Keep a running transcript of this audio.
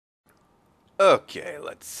Okay,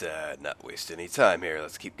 let's not waste any time here.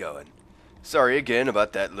 Let's keep going. Sorry again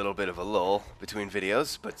about that little bit of a lull between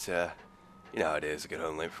videos, but you know how it is. I get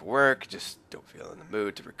home late for work, just don't feel in the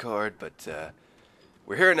mood to record, but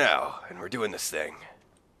we're here now, and we're doing this thing.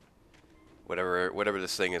 Whatever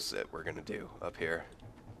this thing is that we're gonna do up here.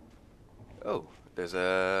 Oh, there's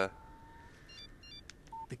a...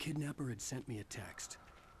 The kidnapper had sent me a text.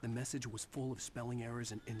 The message was full of spelling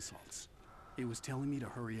errors and insults. It was telling me to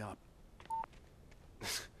hurry up.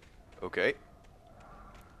 Okay.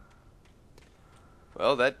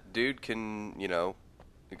 Well, that dude can, you know,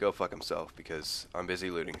 go fuck himself because I'm busy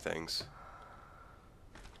looting things.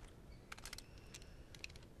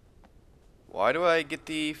 Why do I get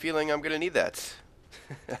the feeling I'm gonna need that?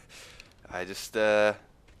 I just,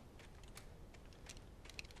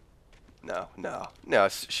 No,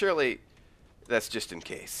 surely that's just in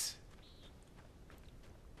case.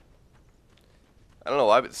 I don't know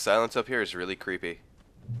why, but the silence up here is really creepy.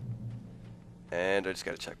 And I just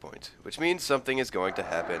got a checkpoint, which means something is going to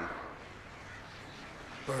happen.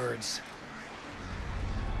 Birds.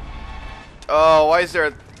 Oh, why is there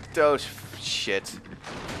a... Oh, shit.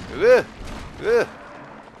 Ugh. Ugh.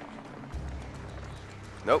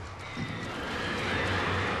 Nope.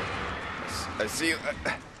 I see you.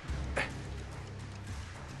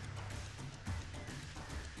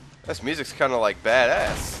 This music's kind of like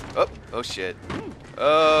badass. Oh shit.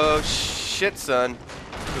 Oh shit, son.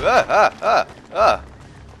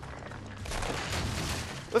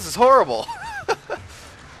 This is horrible.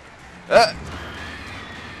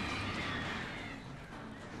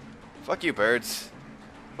 Fuck you, birds.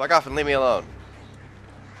 Fuck off and leave me alone.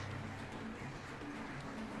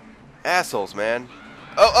 Assholes, man.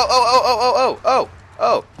 Oh.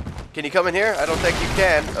 Can you come in here? I don't think you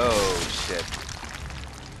can. Oh, shit.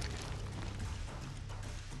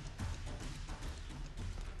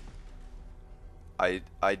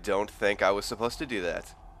 I don't think I was supposed to do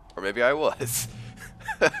that. Or maybe I was.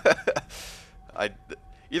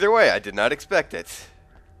 Either way, I did not expect it.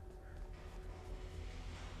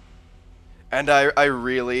 And I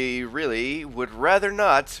really, really would rather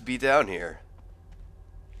not be down here.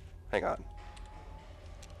 Hang on.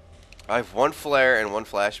 I have one flare and one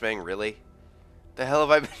flashbang, really? The hell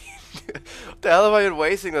have I been the hell have I been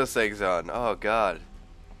wasting those things on? Oh god.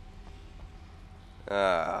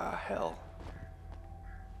 Ah, hell.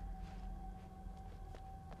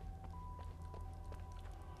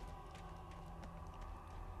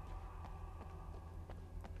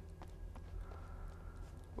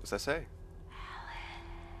 What does that say?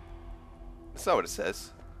 That's not what it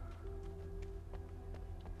says.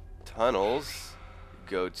 Tunnels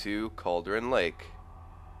go to Cauldron Lake.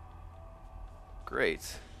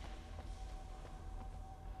 Great.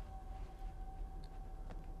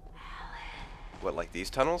 What, like these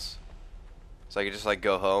tunnels? So I could just like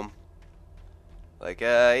go home? Like,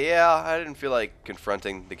 yeah, I didn't feel like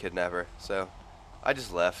confronting the kidnapper, so I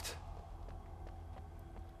just left.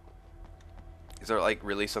 Is there like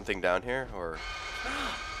really something down here, or?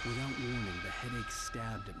 Without warning, the headache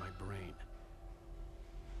stabbed at my brain.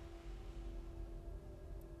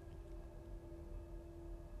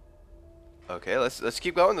 Okay, let's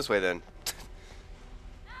keep going this way then.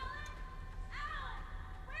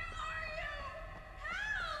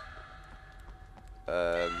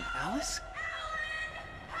 Alice?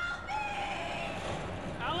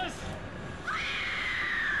 Alice?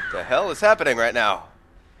 The hell is happening right now?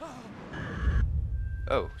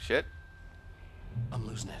 Oh, shit. I'm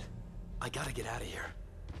losing it. I gotta get out of here.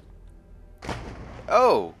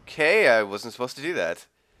 Okay, I wasn't supposed to do that.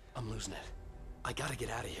 I'm losing it. I gotta get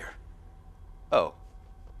out of here. Oh.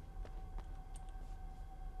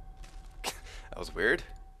 That was weird.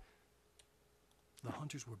 The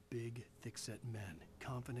hunters were big, thick-set men,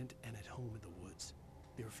 confident and at home in the woods.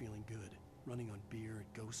 They were feeling good, running on beer,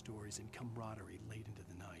 ghost stories, and camaraderie late into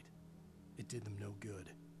the night. It did them no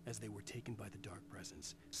good, as they were taken by the dark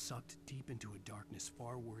presence, sucked deep into a darkness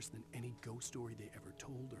far worse than any ghost story they ever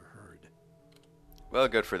told or heard. Well,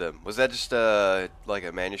 good for them. Was that just like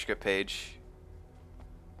a manuscript page?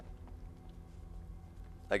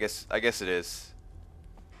 I guess it is.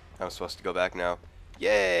 I'm supposed to go back now.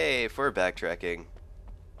 Yay for backtracking.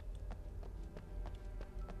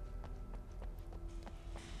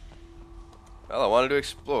 Well, I wanted to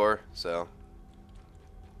explore, so.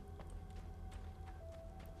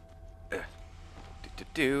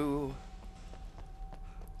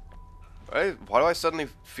 Why do I suddenly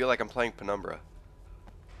feel like I'm playing Penumbra?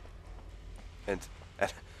 And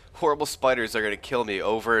horrible spiders are gonna kill me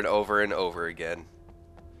over and over and over again.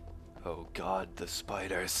 Oh god, the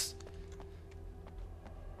spiders.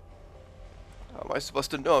 How am I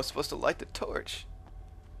supposed to know? I'm supposed to light the torch.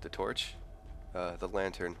 The torch? The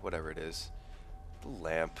lantern, whatever it is. The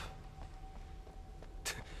lamp.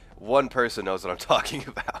 One person knows what I'm talking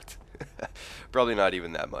about. Probably not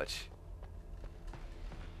even that much.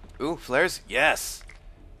 Ooh, flares? Yes!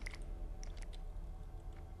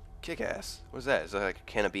 Kick-ass. What is that? Is that like a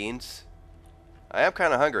can of beans? I am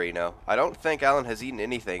kind of hungry, you know. I don't think Alan has eaten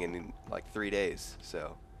anything in like 3 days,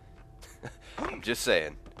 so. I'm just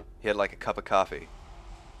saying. He had like a cup of coffee.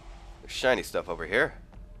 There's shiny stuff over here.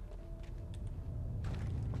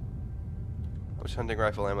 How much hunting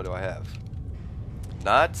rifle ammo do I have?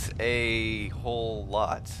 Not a whole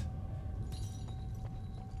lot.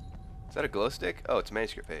 Is that a glow stick? Oh, it's a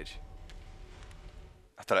manuscript page.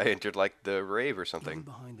 I thought I entered like the rave or something. Even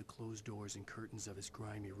behind the closed doors and curtains of his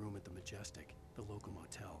grimy room at the Majestic, the local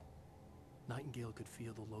motel, Nightingale could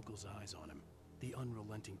feel the locals' eyes on him, the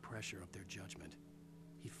unrelenting pressure of their judgment.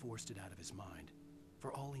 He forced it out of his mind.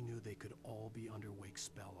 For all he knew, they could all be under Wake's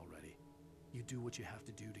spell already. You do what you have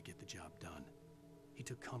to do to get the job done. He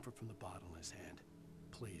took comfort from the bottle in his hand.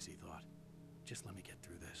 Please, he thought, just let me get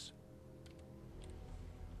through this.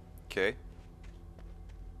 Okay.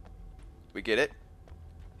 We get it.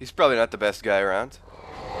 He's probably not the best guy around.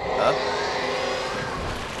 Huh?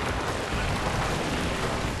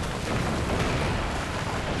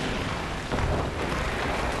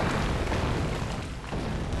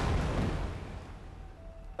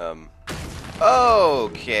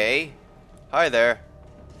 Okay. Hi there.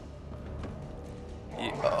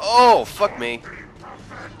 Oh, fuck me.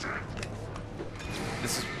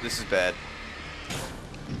 This is bad.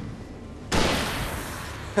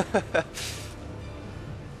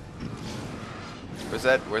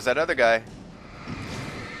 Where's that other guy?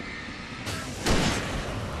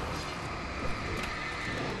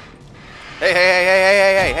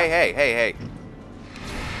 Hey.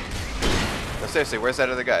 No, seriously, where's that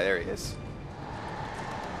other guy? There he is.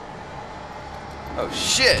 Oh,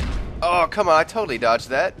 shit! Oh, come on, I totally dodged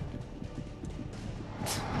that.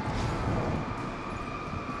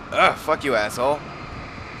 Ugh, fuck you, asshole.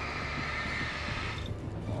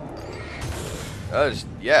 Oh,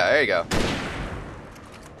 yeah, there you go.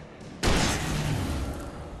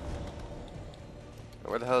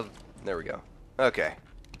 Where the hell? There we go. Okay.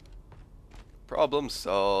 Problem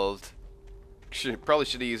solved. Probably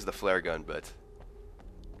should have used the flare gun, but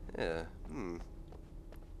yeah.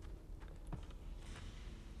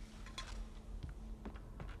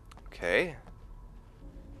 Okay.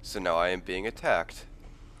 So now I am being attacked.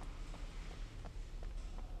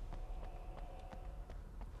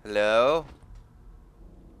 Hello?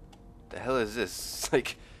 The hell is this?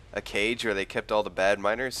 Like a cage where they kept all the bad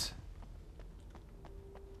miners?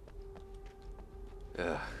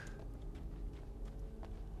 Ugh.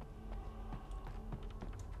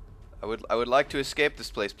 I would like to escape this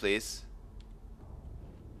place, please.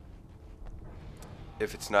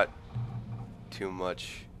 If it's not too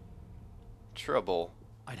much trouble.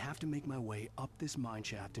 I'd have to make my way up this mine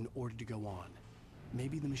shaft in order to go on.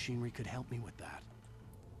 Maybe the machinery could help me with that.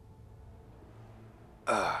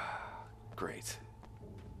 Great.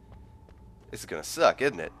 This is gonna suck,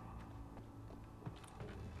 isn't it?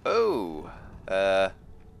 Oh.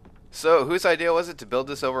 So whose idea was it to build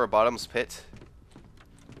this over a bottomless pit?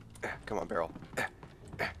 Come on, barrel.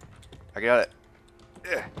 I got it.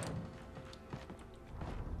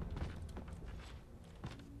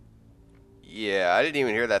 Yeah, I didn't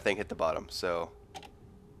even hear that thing hit the bottom, so.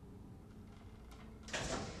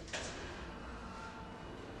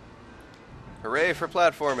 Hooray for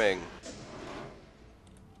platforming!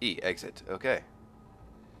 E, exit. Okay.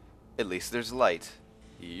 At least there's light.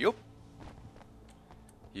 Yup.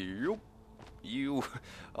 Yup. You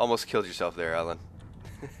almost killed yourself there, Alan.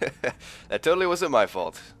 That totally wasn't my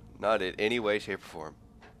fault. Not in any way, shape, or form.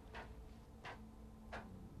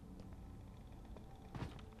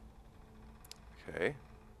 Okay.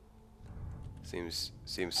 Seems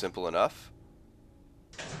simple enough.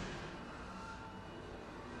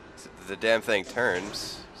 The damn thing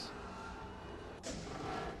turns.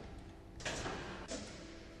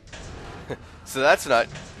 So that's not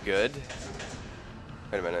good.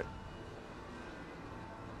 Wait a minute.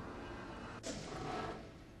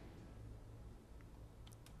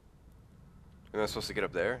 Am I supposed to get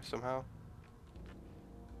up there somehow?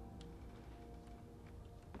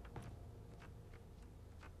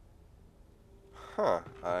 Huh.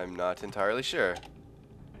 I'm not entirely sure.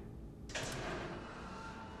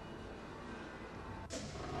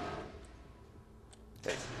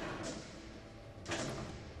 Hey.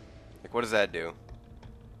 Like, what does that do?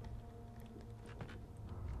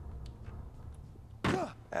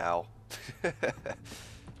 Ow.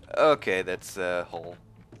 Okay, that's a hole.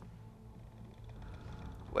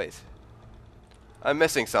 Wait. I'm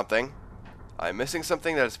missing something. I'm missing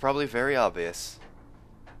something that is probably very obvious.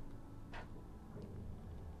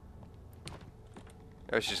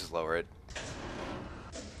 I should just lower it.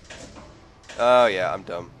 Oh yeah, I'm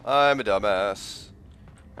dumb. I'm a dumbass.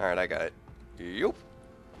 Alright, I got it. Yup.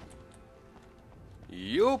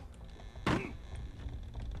 Yup.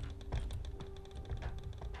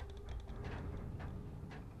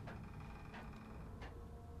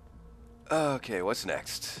 Okay, what's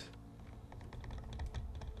next?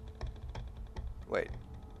 Wait.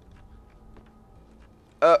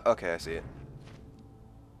 Oh, okay, I see it.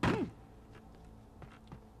 Alright,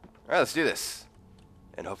 let's do this.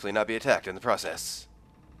 And hopefully not be attacked in the process.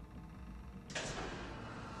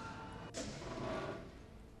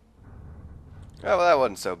 Oh, well, that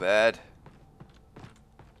wasn't so bad.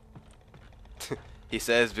 He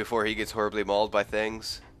says before he gets horribly mauled by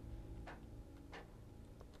things.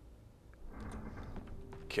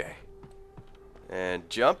 Okay. And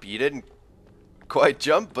jump. You didn't quite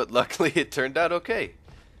jump, but luckily it turned out okay.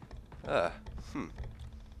 The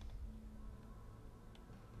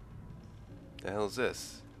hell is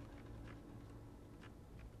this?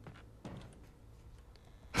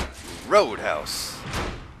 Roadhouse.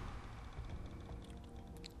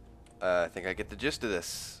 I think I get the gist of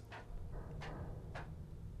this.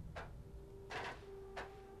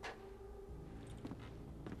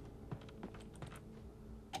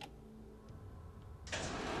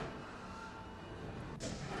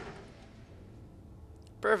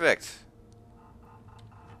 Perfect.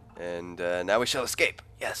 And now we shall escape.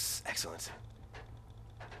 Yes, excellent.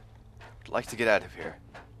 I'd like to get out of here.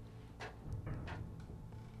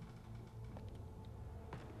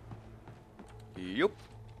 Yup.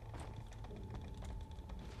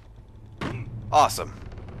 Awesome.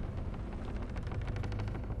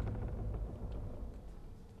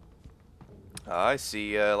 I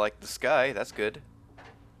see, like the sky. That's good.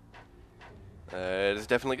 It is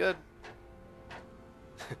definitely good.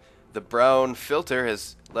 The brown filter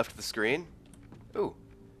has left the screen. Ooh.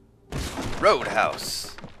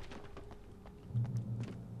 Roadhouse.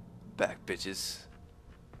 Back, bitches.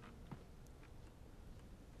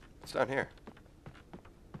 What's down here?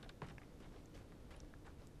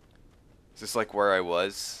 Is this like where I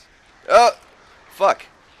was? Oh! Fuck.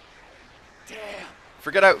 Damn.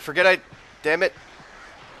 Forget I... Damn it.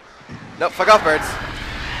 Nope, fuck off, birds.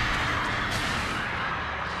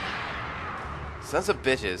 Sons of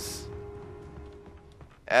bitches.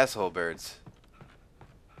 Asshole birds.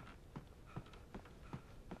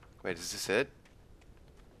 Wait, is this it?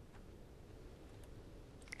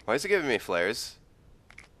 Why is it giving me flares?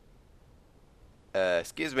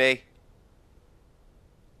 Excuse me.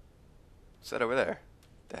 What's that over there?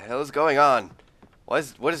 The hell is going on?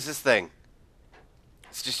 What is this thing?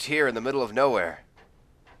 It's just here in the middle of nowhere.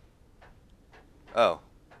 Oh.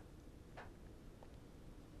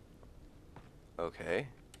 Okay.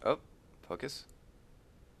 Oh, focus.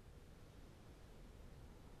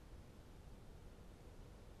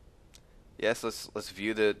 Yes, let's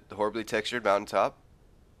view the horribly textured mountaintop.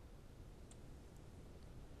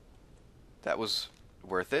 That was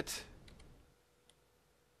worth it.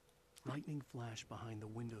 Lightning flashed behind the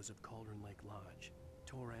windows of Cauldron Lake Lodge.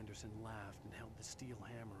 Tor Anderson laughed and held the steel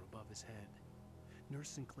hammer above his head. Nurse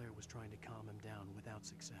Sinclair was trying to calm him down without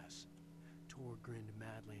success. Tor grinned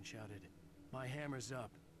madly and shouted, "My hammer's up.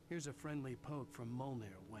 Here's a friendly poke from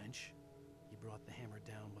Molnir, wench." He brought the hammer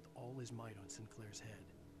down with all his might on Sinclair's head.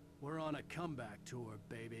 "We're on a comeback tour,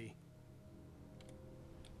 baby."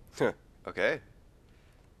 Okay.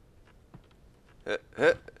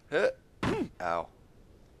 Ow.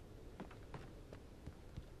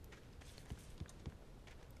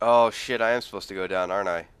 Oh shit, I am supposed to go down, aren't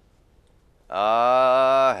I?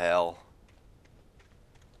 Ah, hell.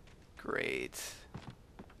 Great.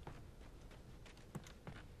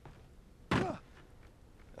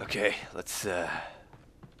 Okay, let's,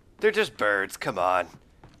 they're just birds, come on.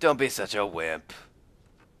 Don't be such a wimp.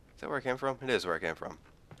 Is that where I came from? It is where I came from.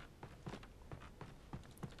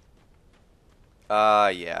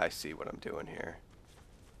 Yeah, I see what I'm doing here.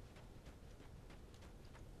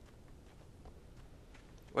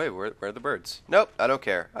 Wait, where are the birds? Nope, I don't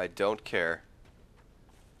care. I don't care.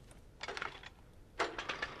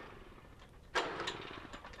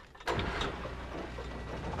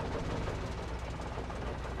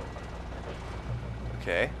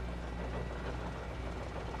 Okay.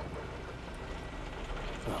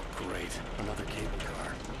 Oh, great. Another cable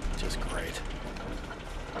car. Just great.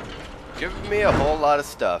 Give me a whole lot of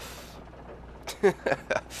stuff.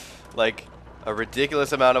 Like, a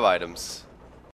ridiculous amount of items.